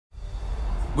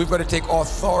We've got to take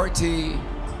authority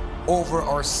over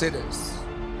our cities.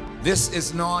 This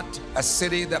is not a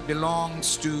city that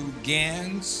belongs to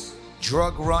gangs,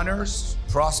 drug runners,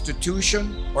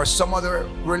 prostitution, or some other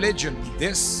religion.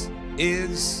 This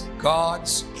is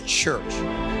God's church.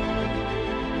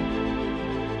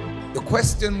 The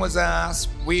question was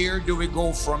asked, where do we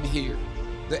go from here?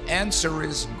 The answer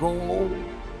is, go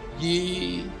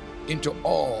ye into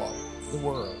all the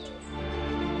world.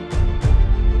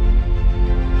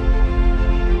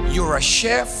 You're a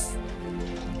chef,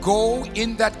 go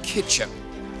in that kitchen.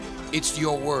 It's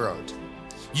your world.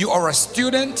 You are a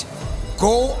student,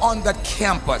 go on that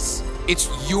campus. It's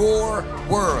your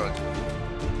world.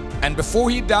 And before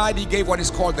he died, he gave what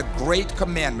is called the Great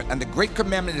Commandment. And the Great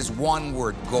Commandment is one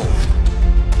word, go.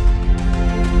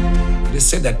 It is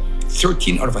said that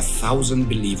 13 out of 1,000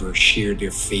 believers share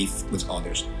their faith with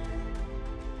others.